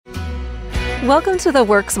Welcome to the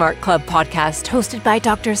Work Smart Club podcast, hosted by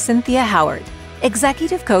Dr. Cynthia Howard,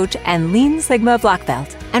 executive coach and Lean Sigma Black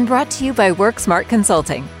Belt, and brought to you by Work Smart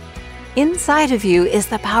Consulting. Inside of you is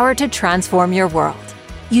the power to transform your world.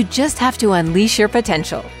 You just have to unleash your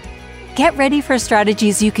potential. Get ready for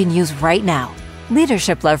strategies you can use right now.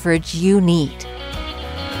 Leadership leverage you need.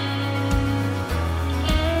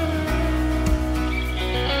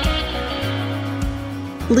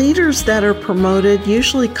 Leaders that are promoted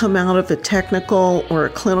usually come out of a technical or a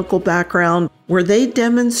clinical background where they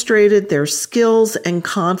demonstrated their skills and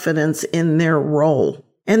confidence in their role.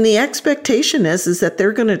 And the expectation is that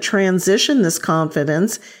they're going to transition this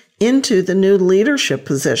confidence into the new leadership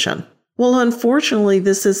position. Well, unfortunately,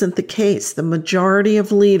 this isn't the case. The majority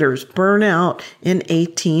of leaders burn out in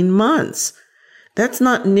 18 months. That's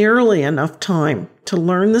not nearly enough time to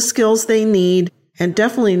learn the skills they need, and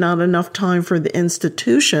definitely not enough time for the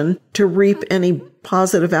institution to reap any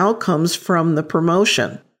positive outcomes from the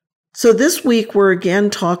promotion. So this week, we're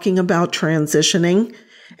again talking about transitioning.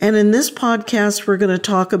 And in this podcast, we're going to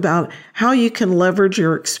talk about how you can leverage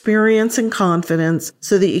your experience and confidence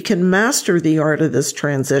so that you can master the art of this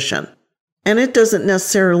transition. And it doesn't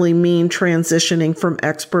necessarily mean transitioning from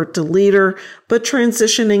expert to leader, but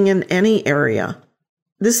transitioning in any area.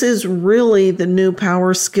 This is really the new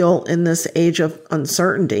power skill in this age of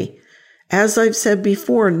uncertainty. As I've said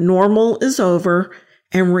before, normal is over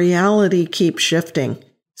and reality keeps shifting.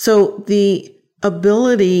 So the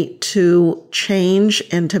ability to change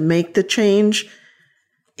and to make the change,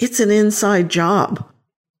 it's an inside job.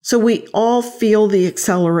 So we all feel the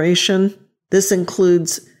acceleration. This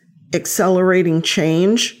includes accelerating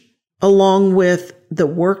change along with the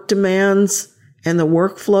work demands and the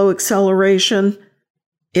workflow acceleration.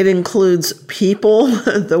 It includes people,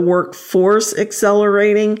 the workforce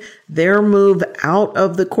accelerating their move out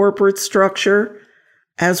of the corporate structure,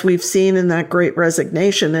 as we've seen in that Great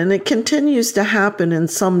Resignation, and it continues to happen in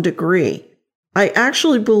some degree. I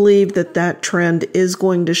actually believe that trend is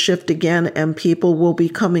going to shift again and people will be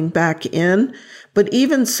coming back in, but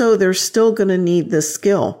even so, they're still going to need this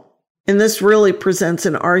skill. And this really presents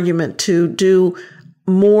an argument to do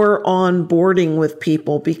more onboarding with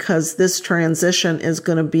people because this transition is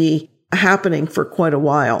going to be happening for quite a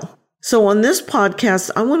while. So on this podcast,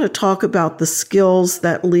 I want to talk about the skills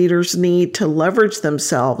that leaders need to leverage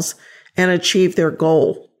themselves and achieve their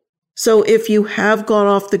goal. So if you have gone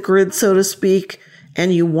off the grid, so to speak,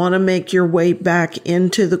 and you want to make your way back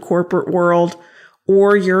into the corporate world,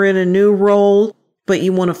 or you're in a new role, but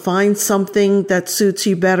you want to find something that suits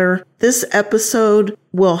you better, this episode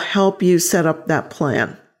will help you set up that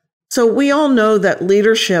plan. So we all know that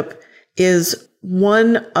leadership is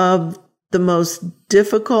one of the most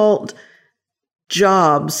difficult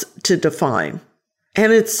jobs to define.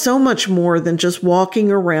 And it's so much more than just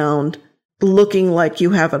walking around looking like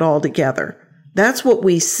you have it all together. That's what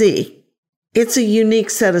we see. It's a unique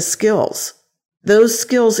set of skills. Those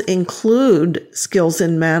skills include skills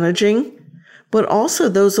in managing, but also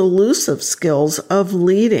those elusive skills of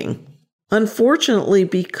leading. Unfortunately,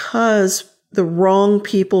 because the wrong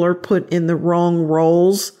people are put in the wrong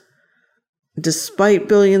roles, despite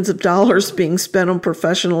billions of dollars being spent on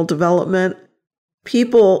professional development,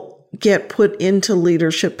 people get put into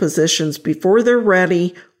leadership positions before they're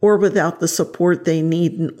ready or without the support they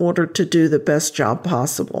need in order to do the best job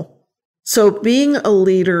possible. So being a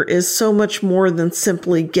leader is so much more than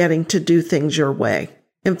simply getting to do things your way.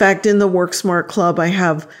 In fact, in the Work Smart Club, I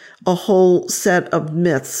have a whole set of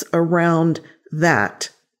myths around that,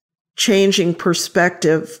 changing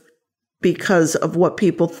perspective because of what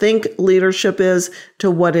people think leadership is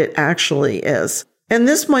to what it actually is. And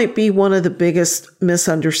this might be one of the biggest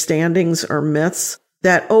misunderstandings or myths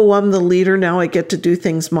that, oh, I'm the leader, now I get to do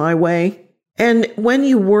things my way. And when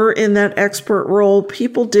you were in that expert role,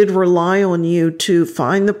 people did rely on you to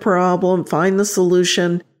find the problem, find the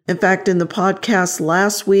solution. In fact, in the podcast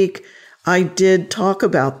last week, I did talk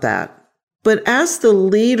about that. But as the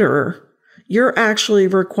leader, you're actually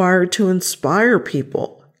required to inspire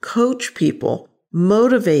people, coach people,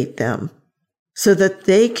 motivate them so that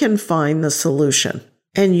they can find the solution.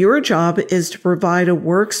 And your job is to provide a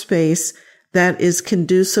workspace that is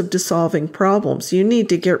conducive to solving problems. You need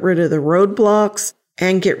to get rid of the roadblocks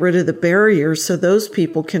and get rid of the barriers so those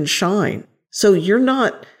people can shine. So you're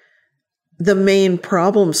not the main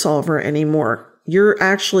problem solver anymore. You're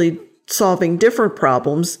actually solving different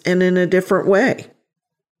problems and in a different way.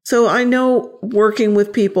 So I know working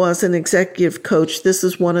with people as an executive coach, this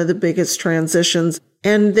is one of the biggest transitions.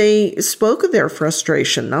 And they spoke of their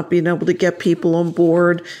frustration, not being able to get people on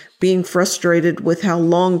board, being frustrated with how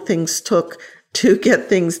long things took to get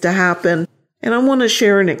things to happen. And I want to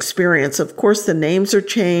share an experience. Of course, the names are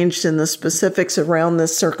changed and the specifics around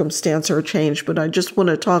this circumstance are changed, but I just want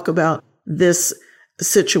to talk about this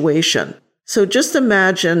situation. So just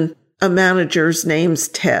imagine a manager's name's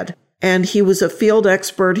Ted, and he was a field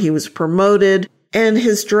expert. He was promoted, and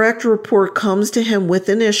his direct report comes to him with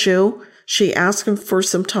an issue. She asks him for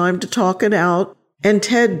some time to talk it out, and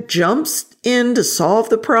Ted jumps in to solve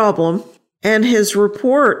the problem. And his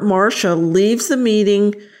report, Marcia, leaves the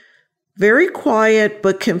meeting very quiet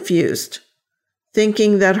but confused,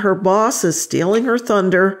 thinking that her boss is stealing her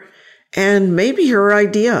thunder and maybe her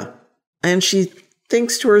idea. And she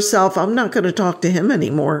thinks to herself, I'm not going to talk to him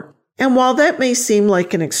anymore. And while that may seem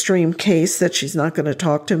like an extreme case that she's not going to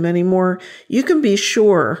talk to him anymore, you can be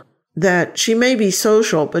sure that she may be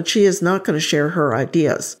social, but she is not going to share her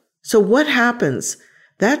ideas. So what happens?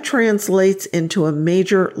 That translates into a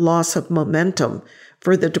major loss of momentum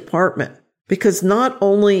for the department, because not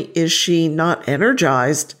only is she not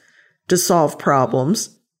energized to solve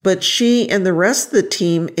problems, but she and the rest of the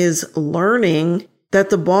team is learning that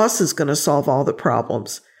the boss is going to solve all the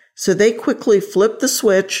problems. So they quickly flip the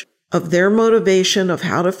switch of their motivation of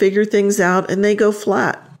how to figure things out, and they go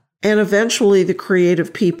flat. And eventually the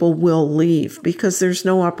creative people will leave because there's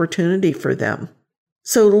no opportunity for them.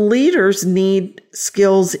 So leaders need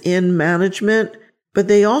skills in management, but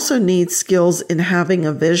they also need skills in having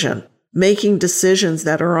a vision, making decisions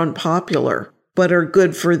that are unpopular, but are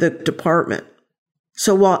good for the department.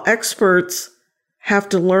 So while experts have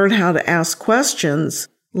to learn how to ask questions,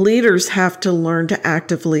 leaders have to learn to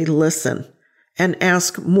actively listen and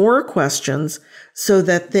ask more questions so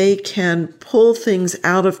that they can pull things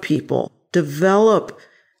out of people, develop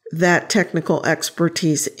that technical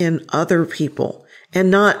expertise in other people, and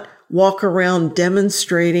not walk around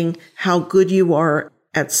demonstrating how good you are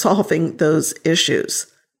at solving those issues.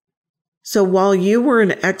 So while you were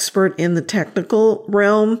an expert in the technical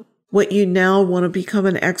realm, what you now want to become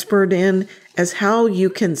an expert in is how you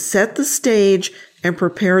can set the stage and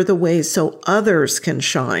prepare the way so others can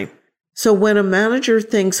shine. So when a manager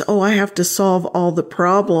thinks, oh, I have to solve all the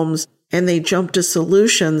problems, and they jump to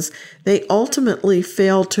solutions, they ultimately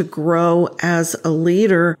fail to grow as a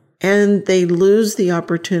leader, and they lose the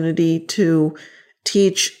opportunity to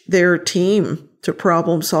teach their team to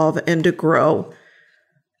problem solve and to grow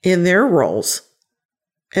in their roles.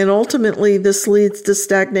 And ultimately, this leads to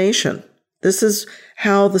stagnation. This is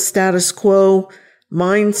how the status quo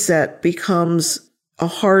mindset becomes a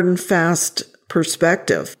hard and fast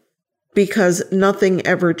perspective, because nothing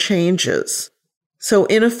ever changes. So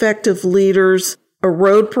ineffective leaders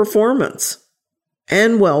erode performance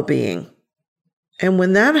and well-being. And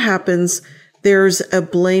when that happens, there's a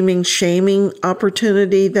blaming, shaming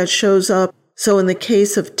opportunity that shows up. So in the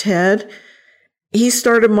case of Ted, he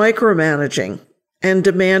started micromanaging and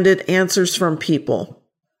demanded answers from people,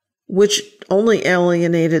 which only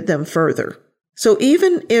alienated them further. So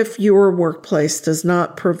even if your workplace does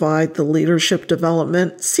not provide the leadership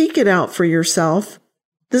development, seek it out for yourself.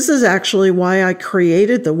 This is actually why I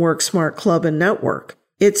created the Work Smart Club and Network.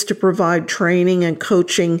 It's to provide training and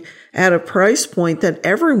coaching at a price point that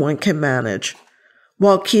everyone can manage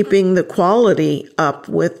while keeping the quality up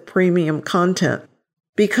with premium content.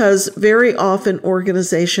 Because very often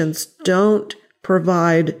organizations don't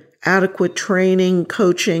provide adequate training,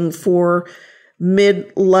 coaching for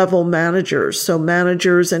mid-level managers, so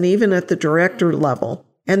managers and even at the director level.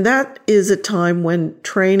 And that is a time when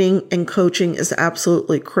training and coaching is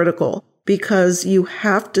absolutely critical, because you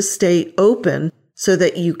have to stay open so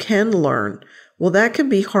that you can learn. Well, that can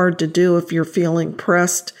be hard to do if you're feeling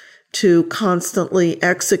pressed to constantly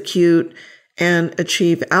execute and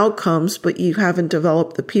achieve outcomes, but you haven't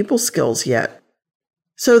developed the people skills yet.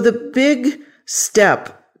 So the big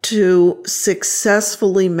step to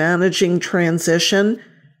successfully managing transition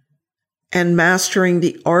and mastering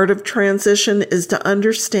the art of transition is to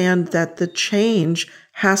understand that the change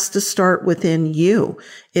has to start within you.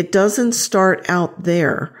 It doesn't start out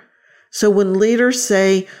there. So when leaders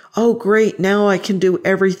say, oh, great, now I can do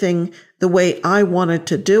everything the way I wanted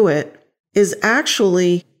to do it, is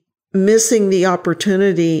actually missing the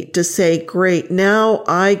opportunity to say, great, now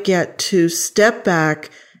I get to step back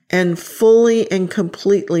and fully and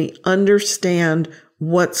completely understand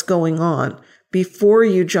what's going on before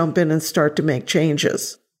you jump in and start to make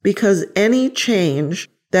changes. Because any change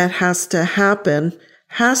that has to happen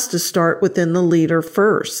has to start within the leader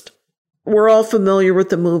first. We're all familiar with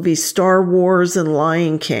the movies Star Wars and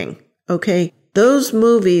Lion King, okay? Those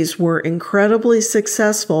movies were incredibly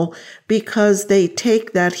successful because they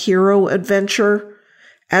take that hero adventure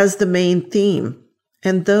as the main theme.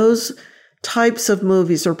 And those types of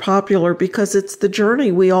movies are popular because it's the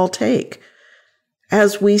journey we all take.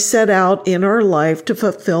 as we set out in our life to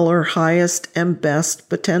fulfill our highest and best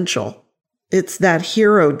potential. It's that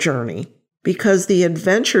hero journey, because the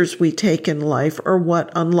adventures we take in life are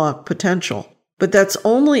what unlock potential. But that's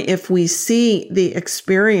only if we see the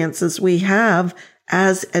experiences we have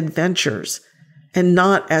as adventures and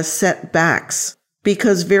not as setbacks,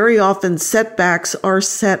 because very often setbacks are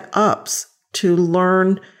set-ups to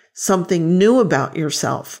learn something new about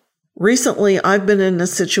yourself. Recently, I've been in a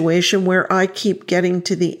situation where I keep getting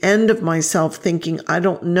to the end of myself thinking I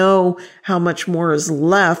don't know how much more is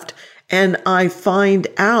left, and I find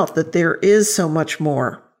out that there is so much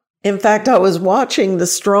more. In fact, I was watching the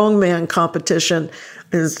strongman competition.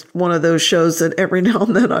 Is one of those shows that every now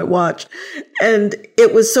and then I watch. And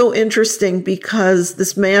it was so interesting because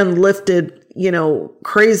this man lifted,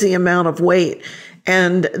 crazy amount of weight.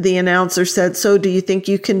 And the announcer said, "So do you think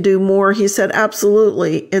you can do more?" He said,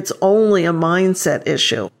 "Absolutely. It's only a mindset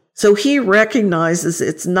issue." So he recognizes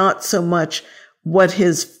it's not so much what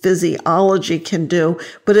his physiology can do,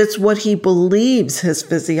 but it's what he believes his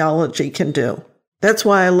physiology can do. That's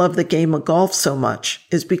why I love the game of golf so much,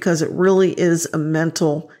 is because it really is a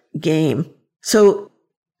mental game. So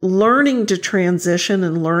learning to transition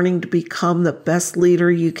and learning to become the best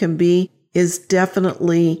leader you can be is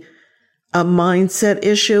definitely a mindset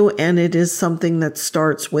issue, and it is something that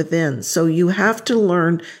starts within. So you have to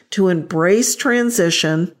learn to embrace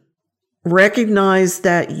transition, recognize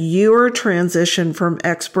that your transition from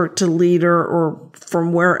expert to leader or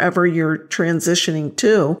from wherever you're transitioning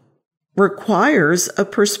to requires a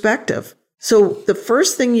perspective. So the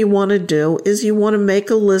first thing you want to do is you want to make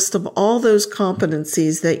a list of all those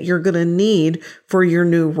competencies that you're going to need for your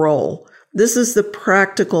new role. This is the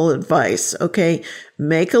practical advice, okay?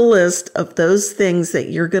 Make a list of those things that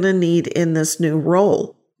you're going to need in this new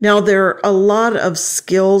role. Now, there are a lot of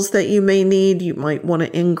skills that you may need. You might want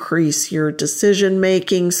to increase your decision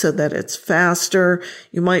making so that it's faster.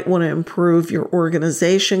 You might want to improve your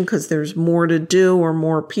organization because there's more to do, or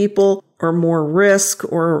more people, or more risk,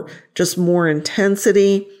 or just more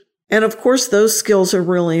intensity. And of course, those skills are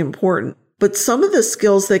really important. But some of the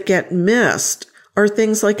skills that get missed are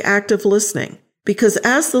things like active listening, because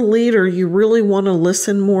as the leader, you really want to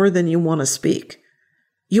listen more than you want to speak.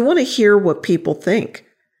 You want to hear what people think.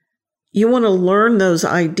 You want to learn those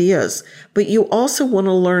ideas, but you also want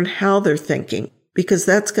to learn how they're thinking, because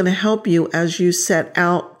that's going to help you as you set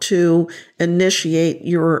out to initiate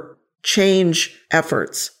your change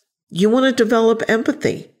efforts. You want to develop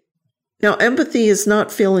empathy. Now, empathy is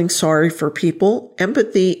not feeling sorry for people.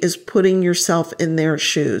 Empathy is putting yourself in their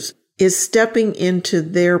shoes, is stepping into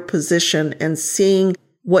their position and seeing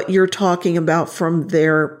what you're talking about from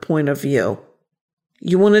their point of view.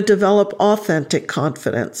 You want to develop authentic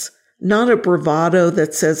confidence. Not a bravado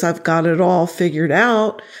that says, "I've got it all figured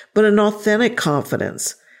out," but an authentic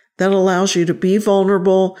confidence that allows you to be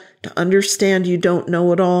vulnerable, to understand you don't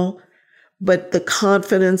know it all, but the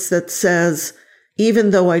confidence that says, even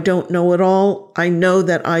though I don't know it all, I know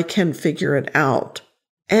that I can figure it out.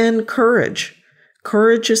 And courage.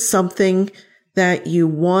 Courage is something that you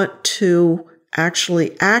want to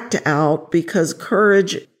actually act out, because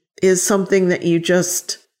courage is something that you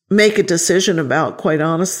just make a decision about, quite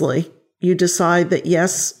honestly. You decide that,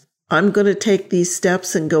 yes, I'm going to take these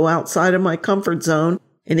steps and go outside of my comfort zone.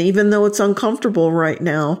 And even though it's uncomfortable right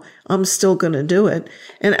now, I'm still going to do it.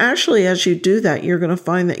 And actually, as you do that, you're going to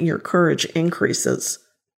find that your courage increases,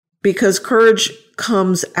 because courage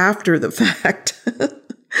comes after the fact.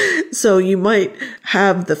 So you might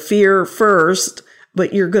have the fear first,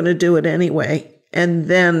 but you're going to do it anyway. And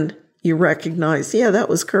then you recognize, yeah, that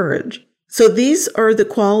was courage. So these are the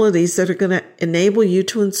qualities that are going to enable you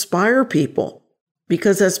to inspire people,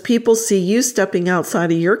 because as people see you stepping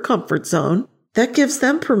outside of your comfort zone, that gives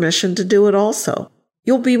them permission to do it also.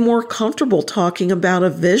 You'll be more comfortable talking about a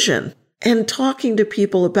vision and talking to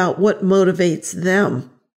people about what motivates them.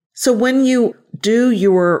 So when you do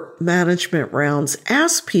your management rounds,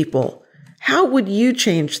 ask people, how would you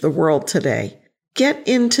change the world today? Get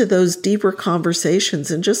into those deeper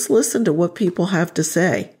conversations and just listen to what people have to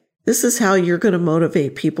say. This is how you're going to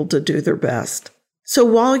motivate people to do their best. So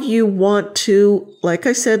while you want to, like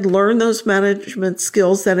I said, learn those management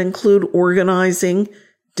skills that include organizing,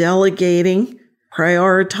 delegating,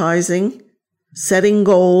 prioritizing, setting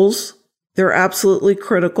goals, they're absolutely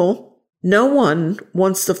critical. No one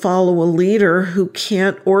wants to follow a leader who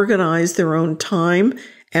can't organize their own time,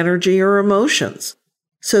 energy, or emotions.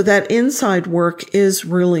 So that inside work is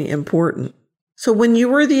really important. So when you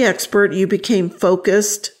were the expert, you became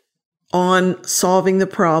focused on solving the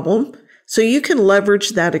problem. So you can leverage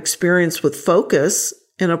that experience with focus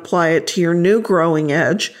and apply it to your new growing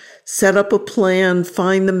edge, set up a plan,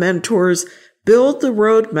 find the mentors, build the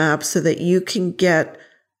roadmap so that you can get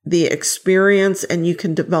the experience and you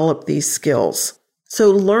can develop these skills. So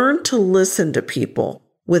learn to listen to people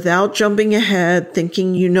without jumping ahead,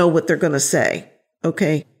 thinking you know what they're going to say.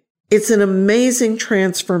 Okay. It's an amazing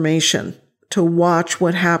transformation to watch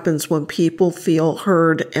what happens when people feel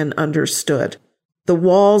heard and understood. The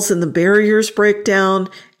walls and the barriers break down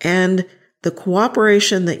and the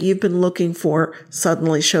cooperation that you've been looking for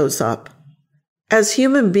suddenly shows up. As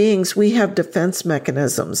human beings, we have defense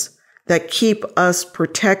mechanisms that keep us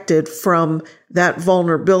protected from that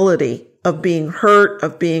vulnerability of being hurt,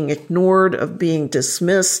 of being ignored, of being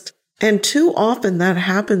dismissed. And too often that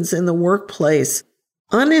happens in the workplace.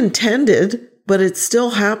 Unintended, but it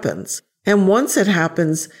still happens. And once it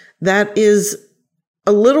happens, that is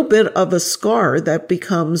a little bit of a scar that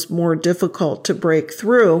becomes more difficult to break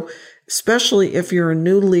through, especially if you're a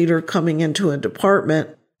new leader coming into a department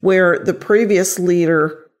where the previous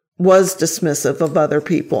leader was dismissive of other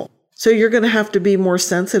people. So you're going to have to be more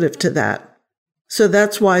sensitive to that. So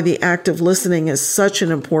that's why the active listening is such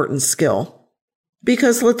an important skill.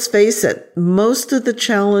 Because let's face it, most of the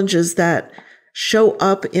challenges that show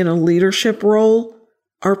up in a leadership role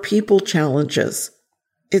are people challenges.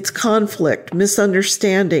 It's conflict,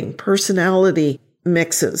 misunderstanding, personality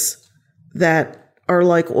mixes that are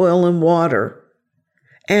like oil and water.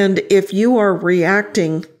 And if you are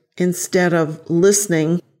reacting instead of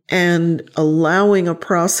listening and allowing a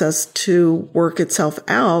process to work itself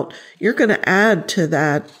out, you're going to add to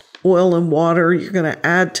that oil and water. You're going to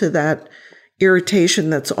add to that irritation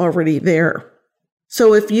that's already there.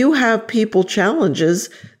 So if you have people challenges,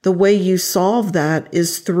 the way you solve that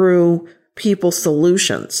is through people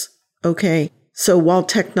solutions. Okay. So while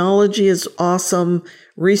technology is awesome,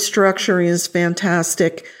 restructuring is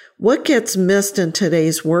fantastic, what gets missed in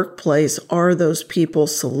today's workplace are those people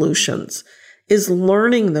solutions, is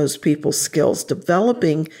learning those people skills,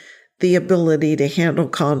 developing the ability to handle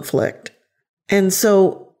conflict. And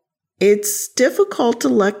so it's difficult to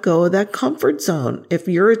let go of that comfort zone. If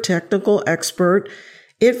you're a technical expert,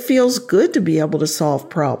 it feels good to be able to solve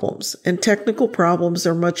problems, and technical problems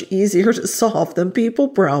are much easier to solve than people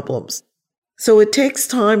problems. So it takes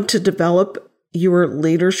time to develop your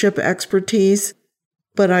leadership expertise,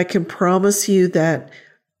 but I can promise you that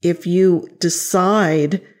if you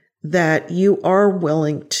decide that you are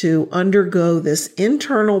willing to undergo this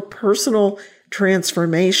internal personal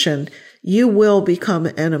transformation, you will become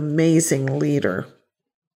an amazing leader.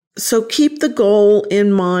 So keep the goal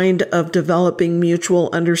in mind of developing mutual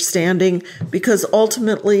understanding, because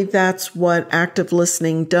ultimately that's what active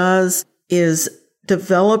listening does, is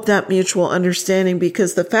develop that mutual understanding,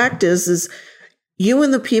 because the fact is you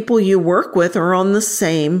and the people you work with are on the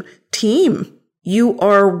same team. You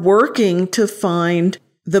are working to find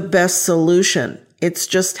the best solution. It's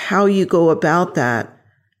just how you go about that.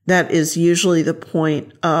 That is usually the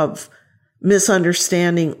point of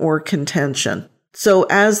misunderstanding or contention. So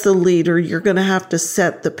as the leader, you're going to have to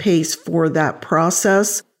set the pace for that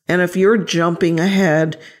process. And if you're jumping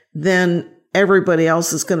ahead, then everybody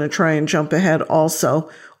else is going to try and jump ahead also,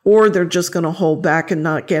 or they're just going to hold back and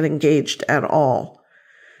not get engaged at all.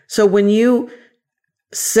 So when you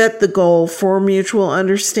set the goal for mutual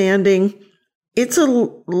understanding, it's a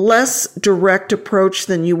less direct approach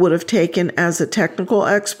than you would have taken as a technical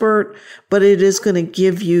expert, but it is going to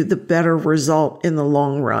give you the better result in the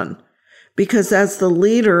long run. Because as the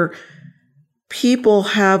leader, people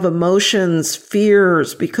have emotions,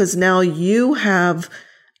 fears, because now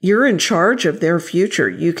you're in charge of their future.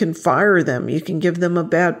 You can fire them. You can give them a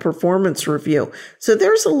bad performance review. So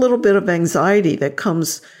there's a little bit of anxiety that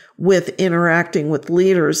comes with interacting with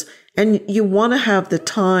leaders. And you want to have the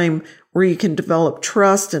time where you can develop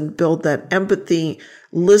trust and build that empathy,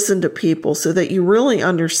 listen to people so that you really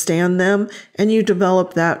understand them and you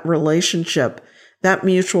develop that relationship, that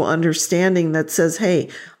mutual understanding that says, hey,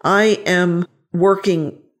 I am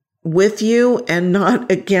working with you and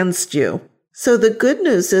not against you. So the good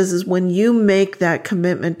news is when you make that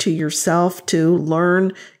commitment to yourself to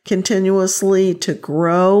learn continuously, to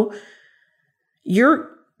grow, you're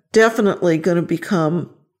definitely going to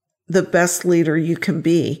become the best leader you can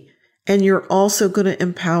be. And you're also going to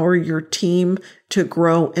empower your team to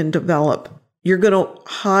grow and develop. You're going to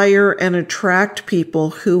hire and attract people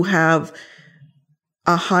who have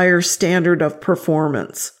a higher standard of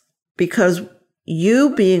performance, because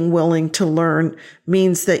you being willing to learn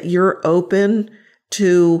means that you're open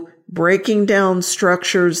to breaking down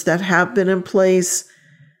structures that have been in place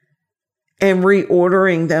and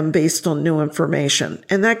reordering them based on new information.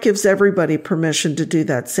 And that gives everybody permission to do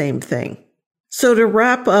that same thing. So to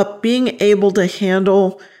wrap up, being able to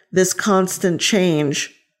handle this constant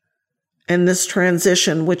change and this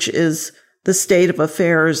transition, which is the state of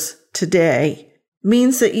affairs today,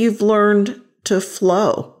 means that you've learned to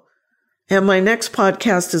flow. And my next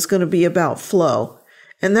podcast is going to be about flow.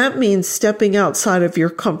 And that means stepping outside of your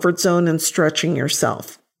comfort zone and stretching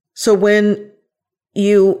yourself. So when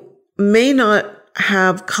you may not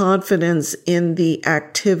have confidence in the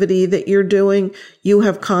activity that you're doing, you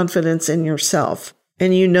have confidence in yourself.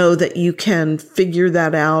 And you know that you can figure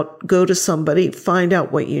that out, go to somebody, find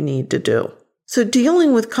out what you need to do. So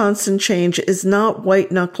dealing with constant change is not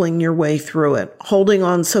white-knuckling your way through it, holding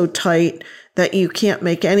on so tight that you can't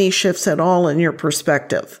make any shifts at all in your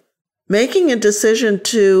perspective. Making a decision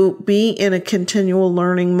to be in a continual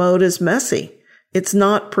learning mode is messy. It's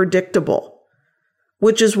not predictable,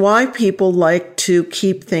 which is why people like to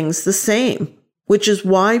keep things the same, which is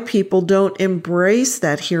why people don't embrace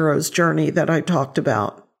that hero's journey that I talked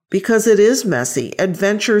about, because it is messy.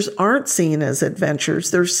 Adventures aren't seen as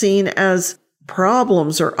adventures. They're seen as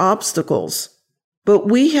problems or obstacles. But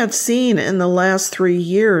we have seen in the last 3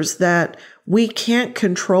 years that we can't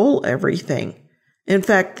control everything. In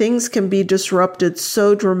fact, things can be disrupted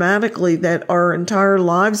so dramatically that our entire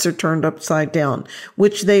lives are turned upside down,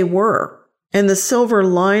 which they were. And the silver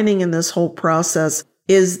lining in this whole process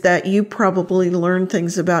is that you probably learn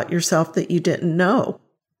things about yourself that you didn't know.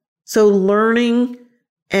 So learning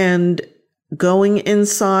and going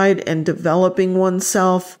inside and developing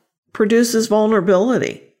oneself produces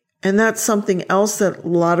vulnerability. And that's something else that a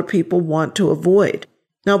lot of people want to avoid.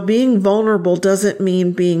 Now, being vulnerable doesn't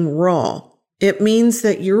mean being raw. It means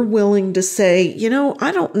that you're willing to say,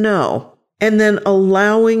 I don't know, and then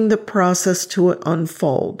allowing the process to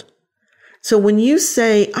unfold. So when you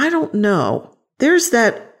say, I don't know, there's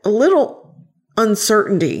that little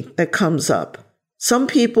uncertainty that comes up. Some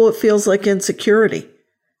people, it feels like insecurity,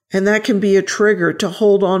 and that can be a trigger to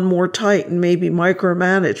hold on more tight and maybe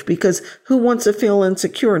micromanage, because who wants to feel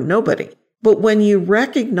insecure? Nobody. But when you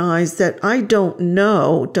recognize that I don't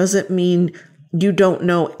know doesn't mean you don't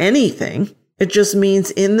know anything. It just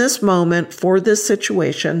means in this moment, for this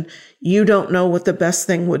situation, you don't know what the best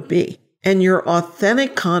thing would be. And your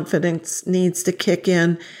authentic confidence needs to kick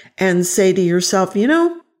in and say to yourself,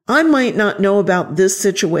 I might not know about this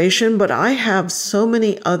situation, but I have so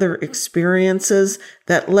many other experiences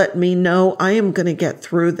that let me know I am going to get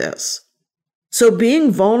through this. So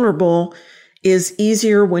being vulnerable is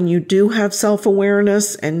easier when you do have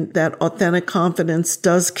self-awareness and that authentic confidence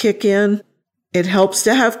does kick in. It helps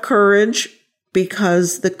to have courage,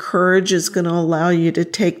 because the courage is going to allow you to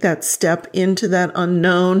take that step into that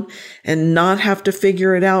unknown and not have to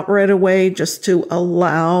figure it out right away, just to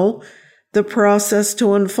allow the process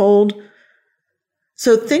to unfold.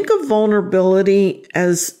 So think of vulnerability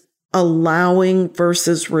as allowing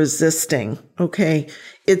versus resisting, okay?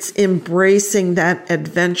 It's embracing that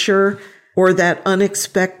adventure or that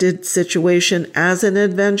unexpected situation as an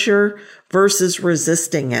adventure versus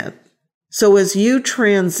resisting it. So as you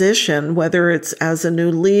transition, whether it's as a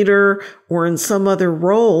new leader or in some other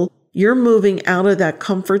role, you're moving out of that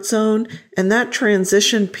comfort zone, and that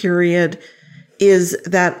transition period is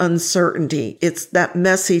that uncertainty. It's that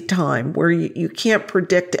messy time where you can't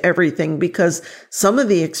predict everything, because some of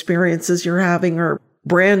the experiences you're having are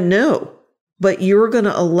brand new, but you're going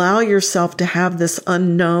to allow yourself to have this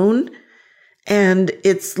unknown. And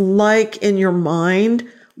it's like in your mind,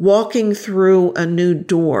 walking through a new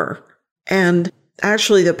door. And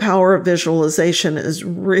actually, the power of visualization is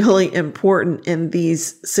really important in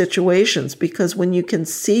these situations, because when you can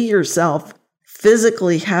see yourself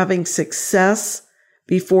physically having success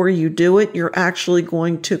before you do it, you're actually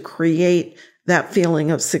going to create that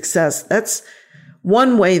feeling of success. That's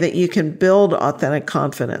one way that you can build authentic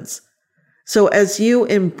confidence. So as you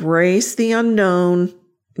embrace the unknown,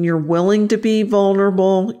 you're willing to be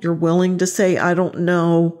vulnerable, you're willing to say, I don't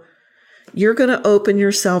know, you're going to open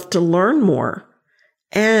yourself to learn more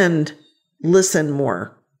and listen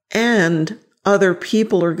more. And other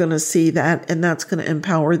people are going to see that, and that's going to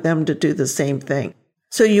empower them to do the same thing.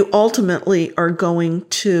 So you ultimately are going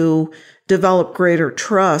to develop greater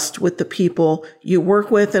trust with the people you work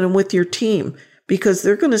with and with your team, because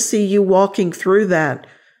they're going to see you walking through that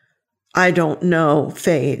I don't know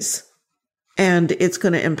phase, and it's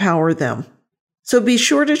going to empower them. So be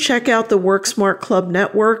sure to check out the Work Smart Club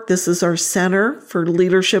Network. This is our center for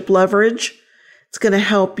leadership leverage. It's going to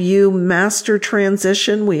help you master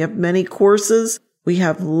transition. We have many courses. We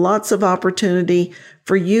have lots of opportunity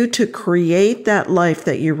for you to create that life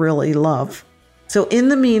that you really love. So in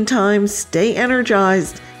the meantime, stay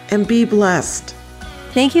energized and be blessed.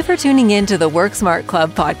 Thank you for tuning in to the Work Smart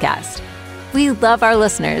Club podcast. We love our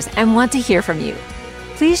listeners and want to hear from you.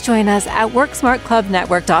 please join us at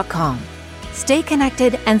WorkSmartClubNetwork.com. Stay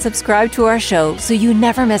connected and subscribe to our show so you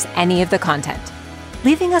never miss any of the content.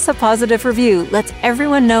 Leaving us a positive review lets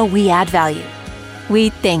everyone know we add value.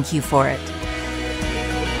 We thank you for it.